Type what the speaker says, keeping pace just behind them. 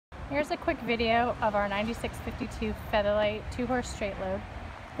Here's a quick video of our 9652 Featherlite 2-horse straight load.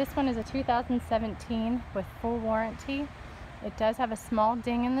 This one is a 2017 with full warranty. It does have a small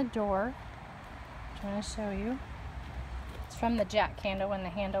ding in the door, which I'm going to show you. It's from the jack handle when the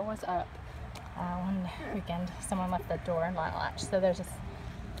handle was up. One weekend someone left the door unlatched, so there's a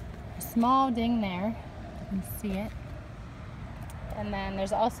small ding there. You can see it. And then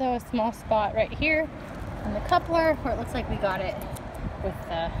there's also a small spot right here on the coupler where it looks like we got it with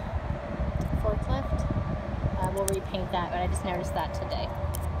the forklift. We'll repaint that, but I just noticed that today.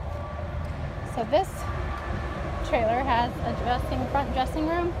 So this trailer has a front dressing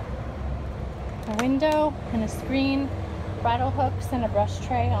room, a window and a screen, bridle hooks and a brush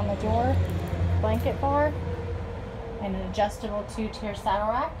tray on the door, blanket bar, and an adjustable 2-tier saddle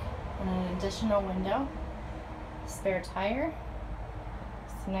rack, and an additional window, spare tire,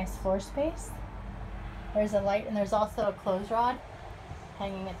 some nice floor space. There's a light, and there's also a clothes rod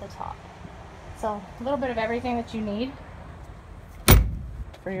hanging at the top. So a little bit of everything that you need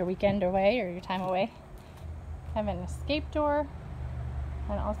for your weekend away or your time away. Have an escape door,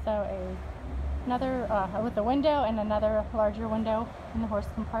 and also another with a window and another larger window in the horse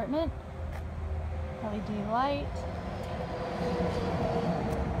compartment. LED light.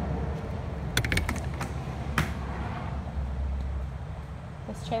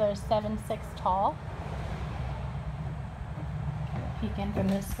 This trailer is 7'6" tall. Peek in from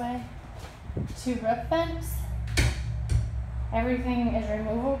this way. 2 roof vents. Everything is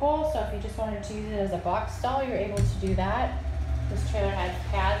removable, so if you just wanted to use it as a box stall, you're able to do that. This trailer has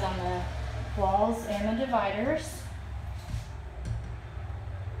pads on the walls and the dividers.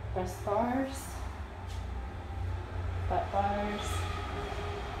 Breast bars. Butt bars.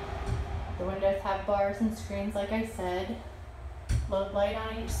 The windows have bars and screens, like I said. Load light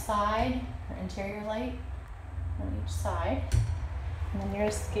on each side, or interior light on each side. And then your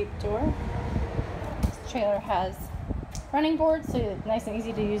escape door. This trailer has running boards, so it's nice and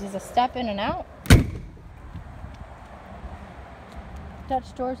easy to use as a step in and out.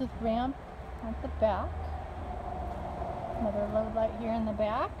 Dutch doors with ramp at the back. Another load light here in the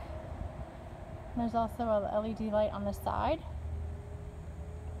back. And there's also a LED light on the side.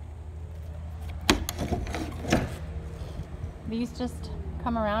 These just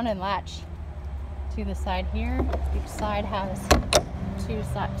come around and latch to the side here. Each side has two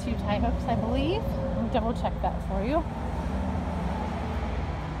tie hooks, I believe. I'll double check that for you.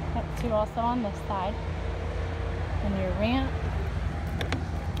 Yep, 2 also on this side. And your ramp.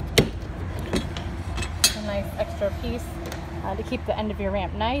 A nice extra piece to keep the end of your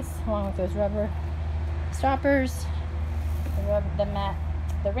ramp nice, along with those rubber stoppers.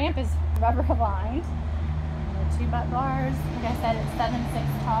 The ramp is rubber lined. 2 butt bars. Like I said, it's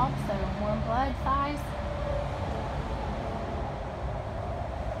 7'6" tall, so warm blood size.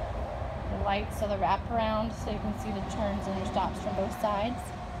 The lights, so the wraparound, so you can see the turns and your stops from both sides.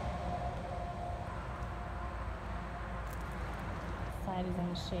 This side is in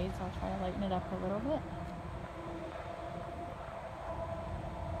the shade, so I'll try to lighten it up a little bit.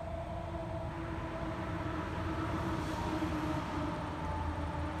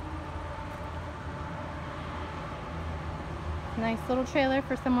 Nice little trailer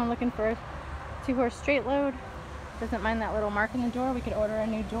for someone looking for a 2-horse straight load. Doesn't mind that little mark in the door. We could order a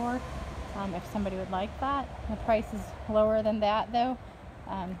new door if somebody would like that. The price is lower than that though,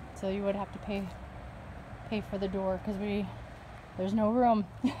 so you would have to pay for the door because there's no room.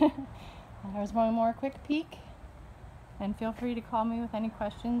 There's one more quick peek, and feel free to call me with any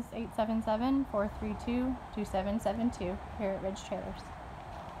questions. 877-432-2772 here at Ridge Trailers.